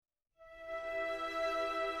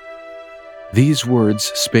These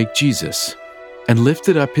words spake Jesus, and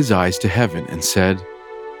lifted up his eyes to heaven, and said,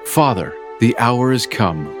 Father, the hour is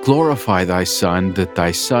come. Glorify thy Son, that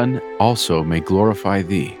thy Son also may glorify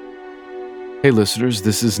thee. Hey listeners,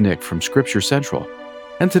 this is Nick from Scripture Central,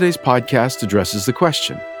 and today's podcast addresses the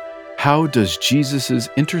question, how does Jesus'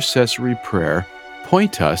 intercessory prayer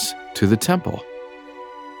point us to the temple?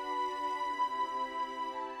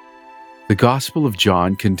 The Gospel of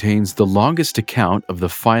John contains the longest account of the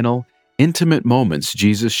final, intimate moments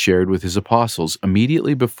Jesus shared with his apostles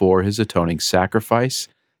immediately before his atoning sacrifice,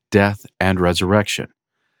 death, and resurrection.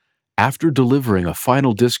 After delivering a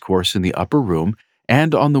final discourse in the upper room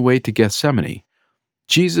and on the way to Gethsemane,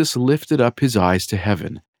 Jesus lifted up his eyes to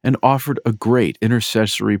heaven and offered a great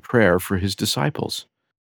intercessory prayer for his disciples.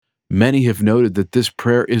 Many have noted that this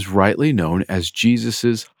prayer is rightly known as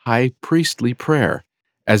Jesus' high priestly prayer,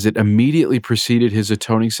 as it immediately preceded his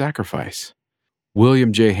atoning sacrifice.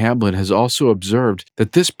 William J. Hamblin has also observed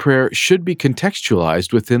that this prayer should be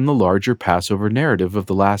contextualized within the larger Passover narrative of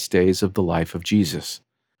the last days of the life of Jesus.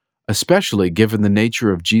 Especially given the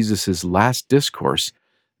nature of Jesus' last discourse,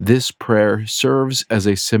 this prayer serves as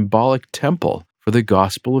a symbolic temple for the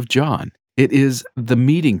Gospel of John. It is the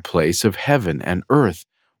meeting place of heaven and earth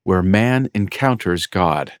where man encounters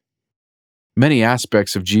God. Many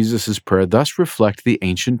aspects of Jesus' prayer thus reflect the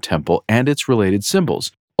ancient temple and its related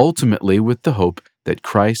symbols, ultimately with the hope that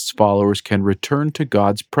Christ's followers can return to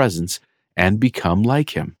God's presence and become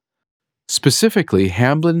like Him. Specifically,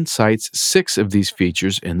 Hamblin cites 6 of these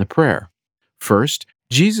features in the prayer. First,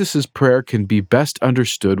 Jesus' prayer can be best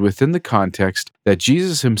understood within the context that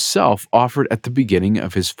Jesus himself offered at the beginning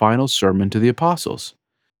of his final sermon to the apostles.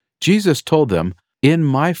 Jesus told them, "In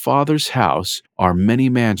my Father's house are many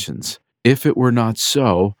mansions. If it were not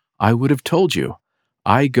so, I would have told you.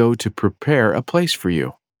 I go to prepare a place for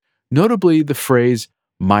you." Notably, the phrase,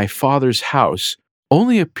 "my Father's house,"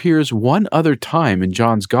 only appears one other time in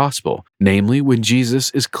John's Gospel, namely when Jesus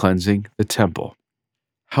is cleansing the temple.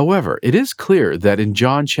 However, it is clear that in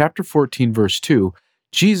John chapter 14, verse 2,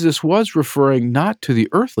 Jesus was referring not to the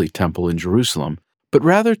earthly temple in Jerusalem, but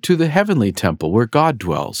rather to the heavenly temple where God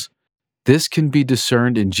dwells. This can be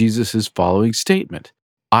discerned in Jesus' following statement,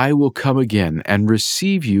 "I will come again and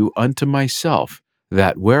receive you unto myself,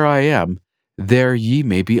 that where I am, there ye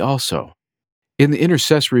may be also." In the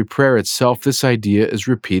intercessory prayer itself, this idea is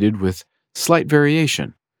repeated with slight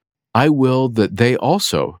variation. "I will that they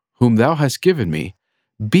also, whom thou hast given me,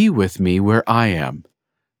 be with me where I am,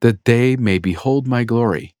 that they may behold my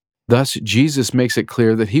glory." Thus, Jesus makes it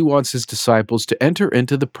clear that he wants his disciples to enter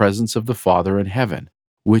into the presence of the Father in heaven,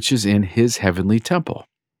 which is in his heavenly temple.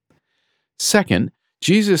 Second,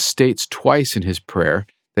 Jesus states twice in his prayer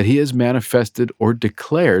that he has manifested or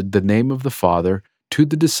declared the name of the Father to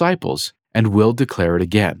the disciples and will declare it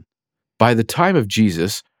again. By the time of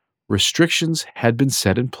Jesus, restrictions had been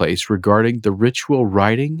set in place regarding the ritual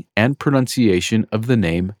writing and pronunciation of the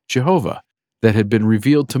name Jehovah that had been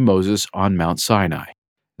revealed to Moses on Mount Sinai.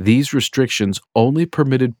 These restrictions only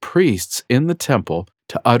permitted priests in the temple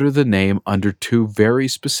to utter the name under 2 very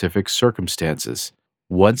specific circumstances: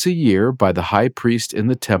 once a year by the high priest in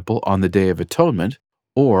the temple on the Day of Atonement,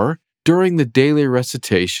 or during the daily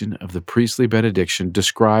recitation of the priestly benediction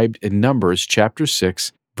described in Numbers chapter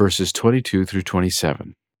 6, verses 22 through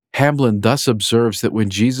 27. Hamblin thus observes that when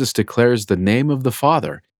Jesus declares the name of the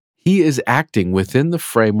Father, he is acting within the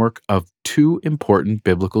framework of 2 important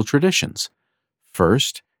biblical traditions.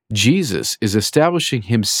 First, Jesus is establishing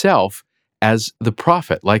himself as the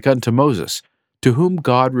prophet like unto Moses, to whom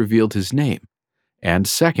God revealed his name. And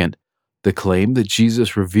second, the claim that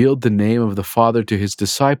Jesus revealed the name of the Father to his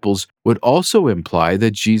disciples would also imply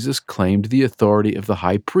that Jesus claimed the authority of the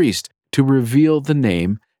high priest to reveal the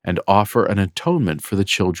name and offer an atonement for the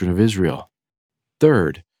children of Israel.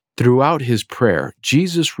 Third, throughout his prayer,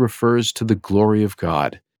 Jesus refers to the glory of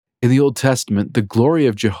God. In the Old Testament, the glory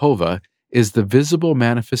of Jehovah is the visible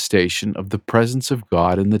manifestation of the presence of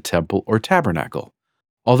God in the temple or tabernacle.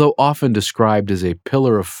 Although often described as a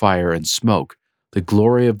pillar of fire and smoke, the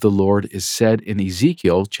glory of the Lord is said in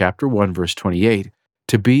Ezekiel chapter 1 verse 28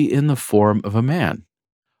 to be in the form of a man.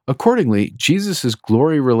 Accordingly, Jesus'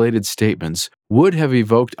 glory-related statements would have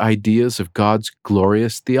evoked ideas of God's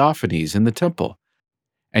glorious theophanies in the temple,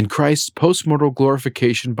 and Christ's postmortal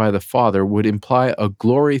glorification by the Father would imply a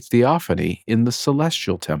glory theophany in the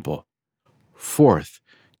celestial temple. Fourth,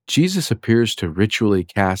 Jesus appears to ritually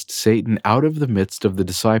cast Satan out of the midst of the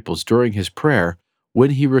disciples during his prayer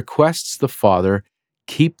when he requests the Father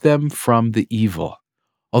keep them from the evil.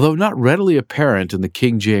 Although not readily apparent in the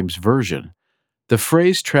King James Version, the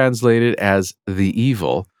phrase translated as the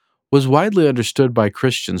evil was widely understood by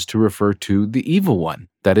Christians to refer to the evil one,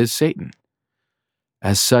 that is, Satan.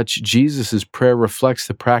 As such, Jesus' prayer reflects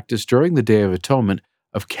the practice during the Day of Atonement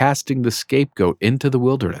of casting the scapegoat into the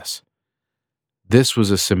wilderness. This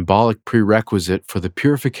was a symbolic prerequisite for the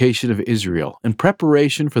purification of Israel in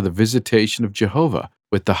preparation for the visitation of Jehovah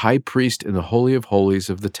with the high priest in the Holy of Holies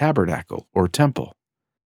of the tabernacle or temple.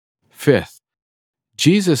 Fifth,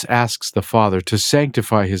 Jesus asks the Father to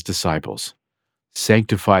sanctify his disciples.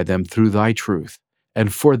 Sanctify them through thy truth,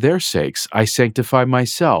 and for their sakes I sanctify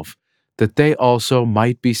myself, that they also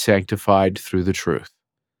might be sanctified through the truth.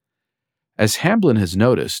 As Hamblin has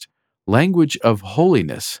noticed, language of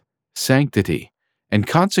holiness, sanctity, and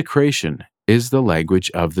consecration is the language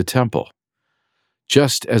of the temple.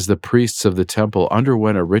 Just as the priests of the temple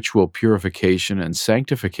underwent a ritual purification and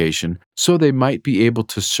sanctification so they might be able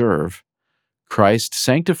to serve, Christ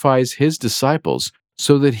sanctifies his disciples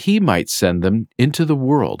so that he might send them into the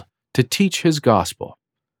world to teach his gospel.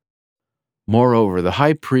 Moreover, the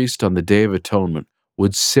high priest on the Day of Atonement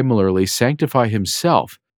would similarly sanctify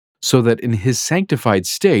himself so that in his sanctified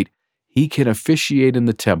state he can officiate in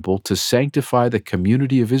the temple to sanctify the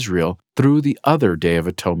community of Israel through the other Day of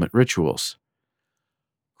Atonement rituals.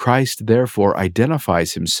 Christ therefore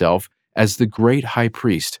identifies himself as the great high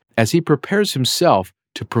priest as he prepares himself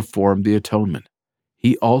to perform the atonement.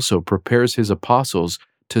 He also prepares his apostles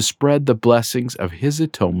to spread the blessings of his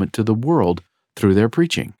atonement to the world through their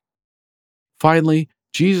preaching. Finally,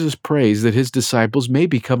 Jesus prays that his disciples may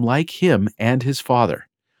become like him and his Father.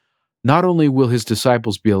 Not only will his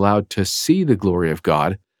disciples be allowed to see the glory of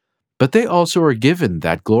God, but they also are given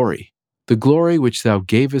that glory. The glory which thou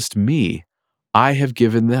gavest me, I have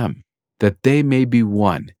given them, that they may be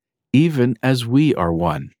one, even as we are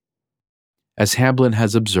one. As Hamblin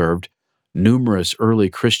has observed, numerous early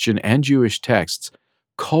Christian and Jewish texts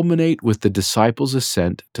culminate with the disciples'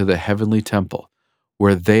 ascent to the heavenly temple,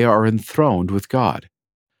 where they are enthroned with God.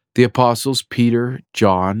 The apostles Peter,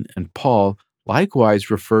 John, and Paul likewise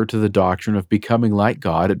refer to the doctrine of becoming like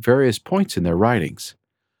God at various points in their writings.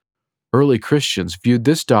 Early Christians viewed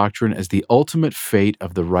this doctrine as the ultimate fate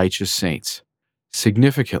of the righteous saints.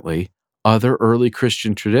 Significantly, other early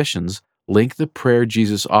Christian traditions link the prayer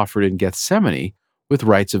Jesus offered in Gethsemane with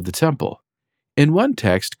rites of the temple. In one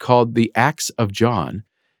text called the Acts of John,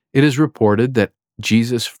 it is reported that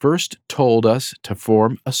Jesus first told us to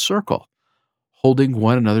form a circle, holding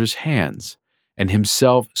one another's hands, and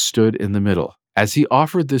himself stood in the middle, as he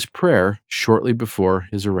offered this prayer shortly before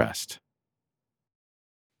his arrest.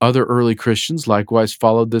 Other early Christians likewise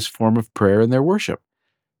followed this form of prayer in their worship.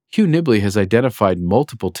 Hugh Nibley has identified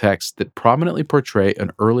multiple texts that prominently portray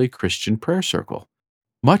an early Christian prayer circle.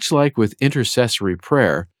 Much like with intercessory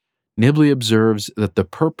prayer, Nibley observes that the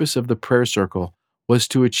purpose of the prayer circle was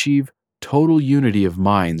to achieve total unity of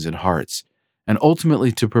minds and hearts, and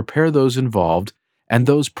ultimately to prepare those involved and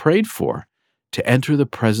those prayed for to enter the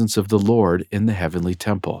presence of the Lord in the heavenly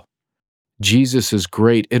temple. Jesus'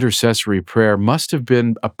 great intercessory prayer must have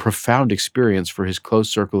been a profound experience for his close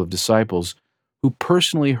circle of disciples who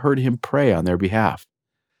personally heard him pray on their behalf.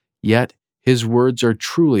 Yet, his words are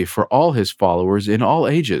truly for all his followers in all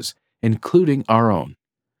ages, including our own.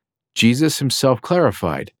 Jesus himself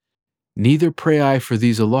clarified, "Neither pray I for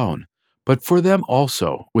these alone, but for them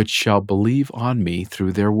also which shall believe on me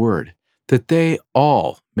through their word, that they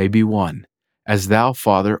all may be one, as thou,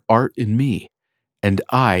 Father, art in me, and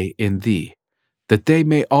I in thee, that they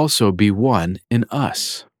may also be one in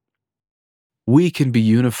us." We can be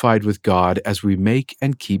unified with God as we make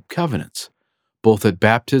and keep covenants, both at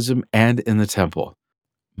baptism and in the temple.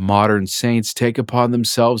 Modern saints take upon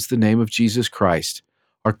themselves the name of Jesus Christ,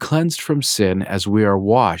 are cleansed from sin as we are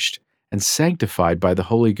washed and sanctified by the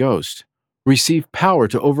Holy Ghost, receive power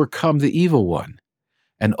to overcome the evil one,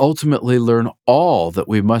 and ultimately learn all that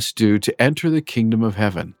we must do to enter the kingdom of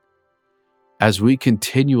heaven. As we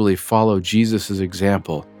continually follow Jesus'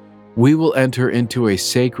 example, we will enter into a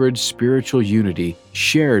sacred spiritual unity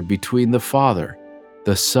shared between the Father,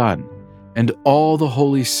 the Son, and all the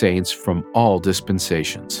holy saints from all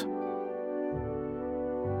dispensations.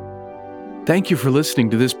 Thank you for listening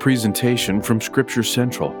to this presentation from Scripture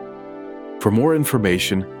Central. For more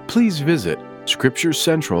information, please visit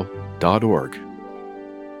scripturecentral.org.